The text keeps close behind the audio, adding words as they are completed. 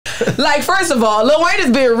Like, first of all, Lil Wayne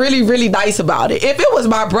has been really, really nice about it. If it was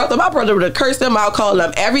my brother would have cursed him out, called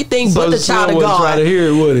him everything but the child of God. Try to hear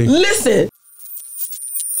it, would he? Listen.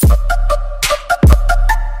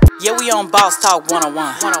 Yeah, we on Boss Talk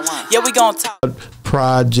 101. Yeah, we gonna talk.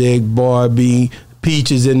 Project Barbie.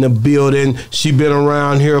 Peaches in the building. She been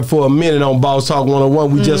around here for a minute on Boss Talk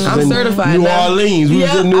 101. We just was in New Orleans. We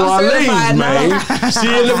was in New Orleans, man. She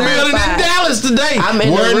in the building in Dallas today. I'm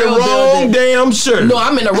in wearing the wrong damn shirt. No,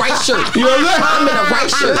 I'm in the right shirt. You know what I'm in the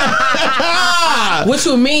right shirt. What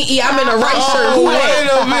you mean, E? I'm in the right shirt. Who wait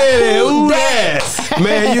a minute. Who that?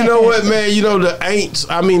 Man, you know what, man? You know the ain'ts.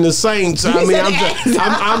 I mean the saints. I mean,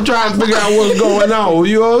 I'm trying to figure out what's going on.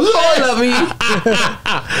 You know what I'm saying?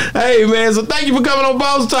 Hey, man. So thank you for coming on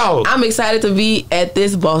Boss Talk. I'm excited to be at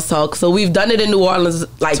this Boss Talk. So we've done it in New Orleans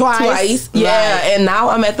like twice. Yeah, right. And now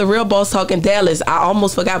I'm at the real Boss Talk in Dallas. I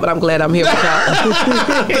almost forgot, but I'm glad I'm here with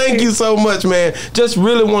y'all. Thank you so much, man. Just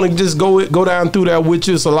really want to just go down through that with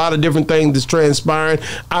you. It's a lot of different things that's transpiring.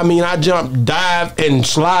 I mean, I dive, and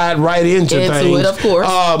slide right into things. It, of course.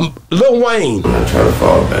 Lil Wayne. I'm trying to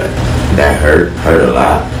fall back. That hurt a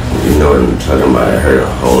lot. You know what I'm talking about? It hurt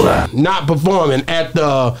a whole lot. Not performing at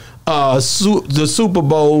the Super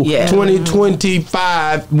Bowl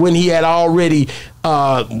 2025 when he had already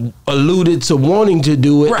alluded to wanting to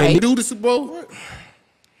do it. Right. And do the Super Bowl? What?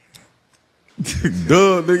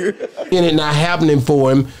 Duh, nigga. And it not happening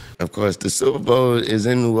for him. Of course, the Super Bowl is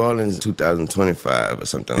in New Orleans 2025 or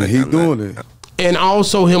something like that. He's doing it. And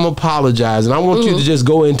also him apologizing. I want you to just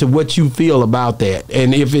go into what you feel about that,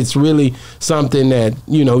 and if it's really something that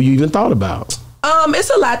you even thought about. It's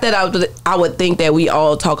a lot that I would think that we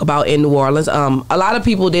all talk about in New Orleans. A lot of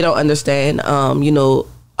people, they don't understand.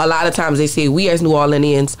 A lot of times they say we as New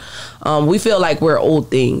Orleanians, we feel like we're old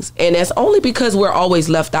things. And that's only because we're always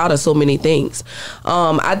left out of so many things.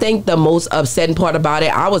 I think the most upsetting part about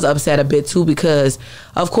it, I was upset a bit too because,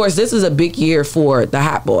 of course, this is a big year for the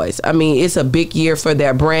Hot Boys. I mean, it's a big year for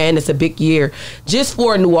their brand. It's a big year just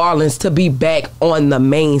for New Orleans to be back on the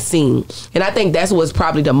main scene. And I think that's what's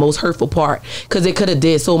probably the most hurtful part because it could have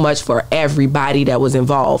did so much for everybody that was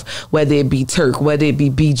involved, whether it be Turk, whether it be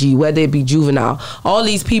BG, whether it be Juvenile. All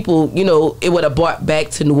these people, it would have brought back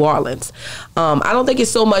to New Orleans. I don't think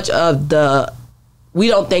it's so much of we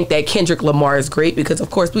don't think that Kendrick Lamar is great because,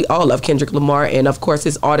 of course, we all love Kendrick Lamar. And, of course,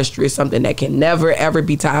 his artistry is something that can never, ever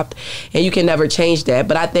be topped. And you can never change that.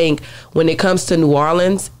 But I think when it comes to New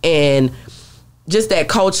Orleans and just that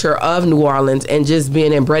culture of New Orleans and just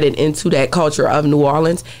being embedded into that culture of New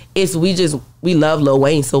Orleans, we love Lil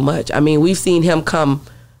Wayne so much. I mean, we've seen him come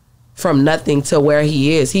from nothing to where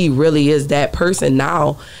he is. He really is that person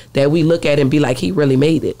now that we look at and be like, he really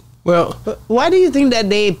made it. Well, why do you think that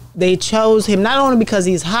they chose him? Not only because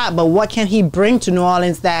he's hot, but what can he bring to New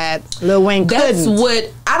Orleans that Lil Wayne couldn't?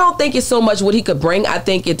 I don't think it's so much what he could bring. I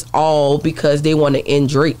think it's all because they want to end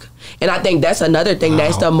Drake. And I think that's another thing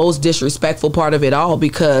that's the most disrespectful part of it all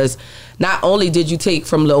because not only did you take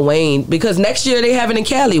from Lil Wayne, because next year they have it in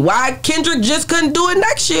Cali. Why Kendrick just couldn't do it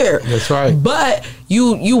next year? That's right. But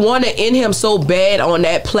you want to end him so bad on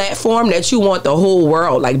that platform that you want the whole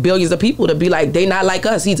world, like billions of people, to be like, they not like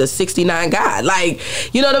us. He's a 69 guy. Like,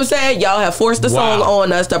 you know what I'm saying? Y'all have forced the song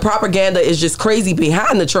on us. The propaganda is just crazy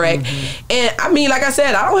behind the track. And I mean, like I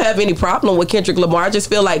said, I don't have any problem with Kendrick Lamar. I just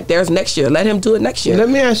feel like there's next year. Let him do it next year. Let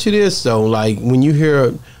me ask you this though, like when you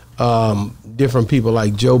hear different people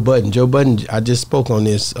like Joe Budden, I just spoke on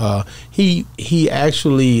this. He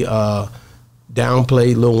actually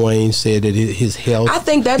downplayed Lil Wayne, said that his health. I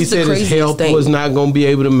think that's the craziest thing. He said his health was not going to be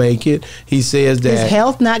able to make it. He says that his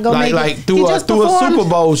health not going to make it. Like through a Super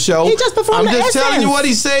Bowl show. He just performed. I'm just telling you what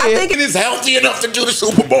he said. I think it is healthy enough to do the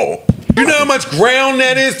Super Bowl. You know how much ground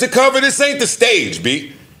that is to cover? This ain't the stage,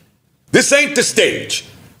 B. This ain't the stage.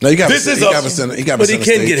 No, you got this is but he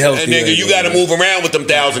can get healthy. And nigga, you got to move around with them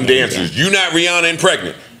 1,000 dancers. You not Rihanna and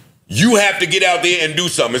pregnant. You have to get out there and do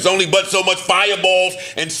something. It's only but so much fireballs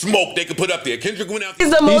and smoke they could put up there. Kendrick went out there.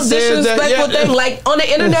 It's the most disrespectful thing. Like on the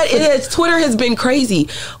internet, Twitter has been crazy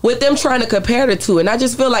with them trying to compare the two. And I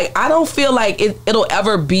just feel like, I don't feel like it'll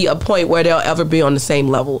ever be a point where they'll ever be on the same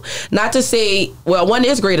level. Not to say, well, one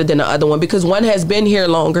is greater than the other one because one has been here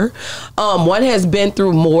longer. One has been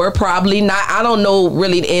through more, probably. I don't know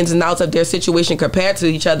really the ins and outs of their situation compared to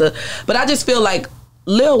each other. But I just feel like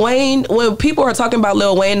Lil Wayne, when people are talking about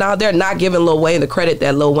Lil Wayne now, they're not giving Lil Wayne the credit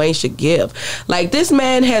that Lil Wayne should give. Like, this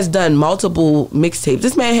man has done multiple mixtapes.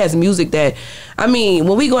 This man has music that, I mean,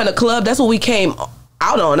 when we go in the club, that's what we came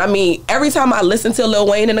out on. I mean, every time I listen to Lil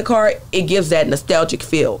Wayne in the car, it gives that nostalgic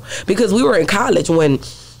feel. Because we were in college when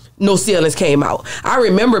No Ceilings came out. I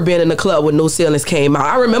remember being in the club when No Ceilings came out.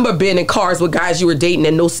 I remember being in cars with guys you were dating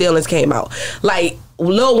and No Ceilings came out. Like,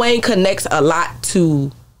 Lil Wayne connects a lot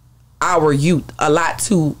to our youth, a lot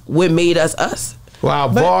to what made us us. Wow,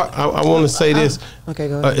 Bart, I want to say this. Okay,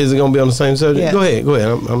 go ahead. Is it going to be on the same subject? Yeah. Go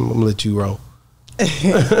ahead. I'm going to let you roll.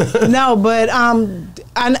 No, but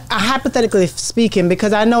hypothetically speaking,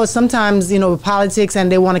 because I know sometimes, you know, with politics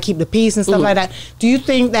and they want to keep the peace and stuff like that. Do you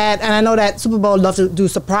think that, and I know that Super Bowl loves to do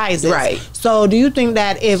surprises. Right. So do you think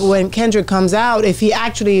that when Kendrick comes out, if he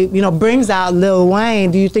actually, you know, brings out Lil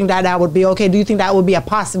Wayne, do you think that would be okay? Do you think that would be a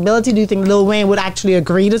possibility? Do you think Lil Wayne would actually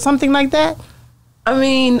agree to something like that? I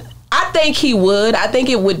mean, I think he would. I think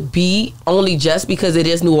it would be only just because it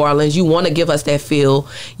is New Orleans. You want to give us that feel.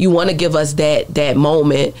 You want to give us that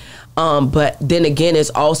moment. But then again,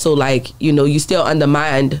 it's also like, you know, you still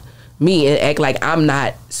undermine me and act like I'm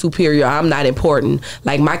not superior, I'm not important.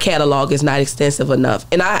 Like, my catalog is not extensive enough.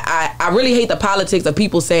 And I really hate the politics of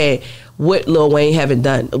people saying what Lil Wayne haven't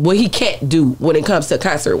done, what he can't do when it comes to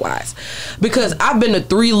concert-wise. Because I've been to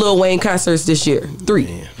 3 Lil Wayne concerts this year. 3.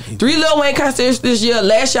 Man. 3 Lil Wayne concerts this year.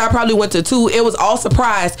 Last year I probably went to 2. It was all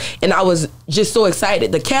surprise, and I was just so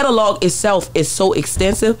excited. The catalog itself is so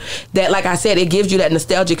extensive that, like I said, it gives you that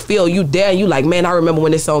nostalgic feel. You there and you like, man, I remember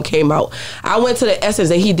when this song came out. I went to the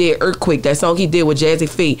Essence and he did Earthquake, that song he did with Jazzy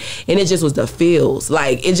Fate, and it just was the feels.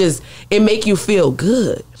 Like, it make you feel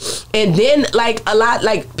good. And then, like, a lot,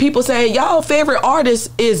 like, people saying, y'all favorite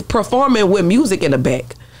artist is performing with music in the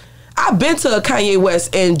back. I've been to a Kanye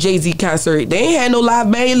West and Jay-Z concert. They ain't had no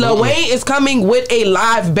live band. Lil Wayne is coming with a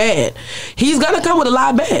live band. He's gonna come with a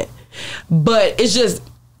live band. But it's just,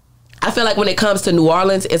 I feel like when it comes to New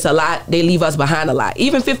Orleans, it's a lot. They leave us behind a lot.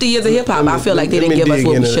 Even 50 years of hip-hop, I feel like they didn't give us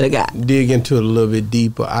what we should have got. Dig into it a little bit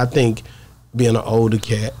deeper. I think being an older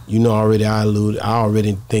cat, you know, I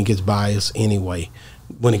already think it's biased anyway.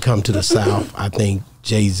 When it comes to the South, I think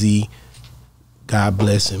Jay-Z, God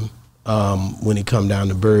bless him, when it come down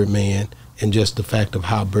to Birdman, and just the fact of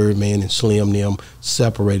how Birdman and Slim them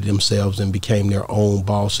separated themselves and became their own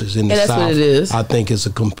bosses in the South. That's what it is. I think it's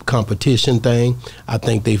a competition thing. I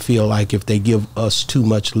think they feel like if they give us too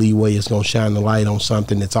much leeway, it's going to shine the light on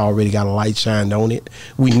something that's already got a light shined on it.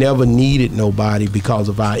 We never needed nobody because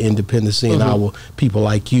of our independence and our people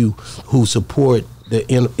like you who support the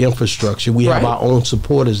infrastructure. We have our own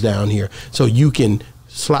supporters down here. So you can,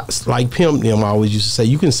 like Pimp them always used to say,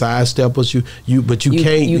 you can sidestep us, but you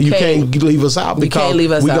can't leave us out, because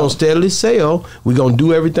we're gonna steadily sell. We're gonna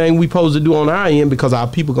do everything we supposed to do on our end because our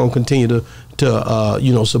people gonna continue to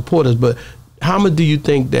you know, support us. But how much do you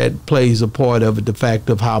think that plays a part of it? The fact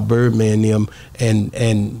of how Birdman them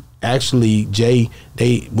and actually Jay,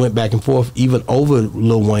 they went back and forth even over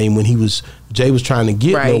Lil Wayne when Jay was trying to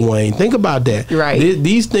get Lil Wayne. Think about that. Right.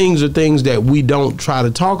 These things are things that we don't try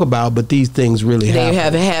to talk about, but these things really happen. They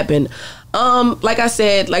have happened. Like I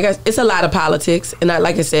said, it's a lot of politics, and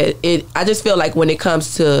like I said, I just feel like when it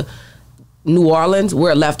comes to New Orleans,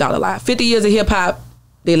 we're left out a lot. 50 years of hip hop,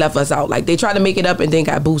 they left us out. Like, they tried to make it up and then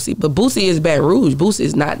got Boosie. But Boosie is Baton Rouge. Boosie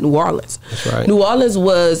is not New Orleans. That's right. New Orleans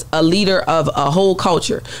was a leader of a whole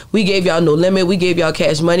culture. We gave y'all No Limit. We gave y'all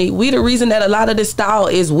Cash Money. We the reason that a lot of this style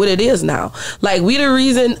is what it is now. Like, we the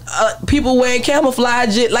reason people wearing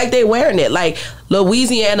camouflage it like they wearing it. Like,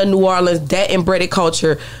 Louisiana, New Orleans, that embedded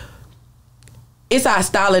culture, it's our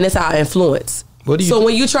style and it's our influence. So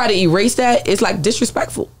when you try to erase that, it's like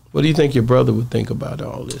disrespectful. What do you think your brother would think about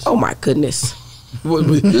all this? Oh, my goodness.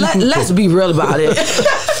 Let's be real about it.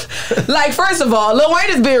 Like, first of all, Lil Wayne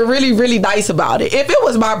has been really, really nice about it. If it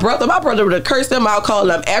was my brother would have cursed him out, called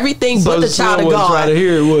him everything but the child of God. Try to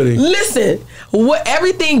hear it, would he? Listen,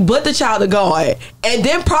 everything but the child of God, and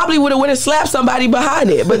then probably would have went and slapped somebody behind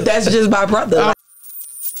it. But that's just my brother.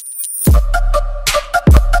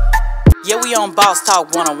 Yeah, we on Boss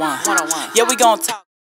Talk 101. Yeah, we gonna talk.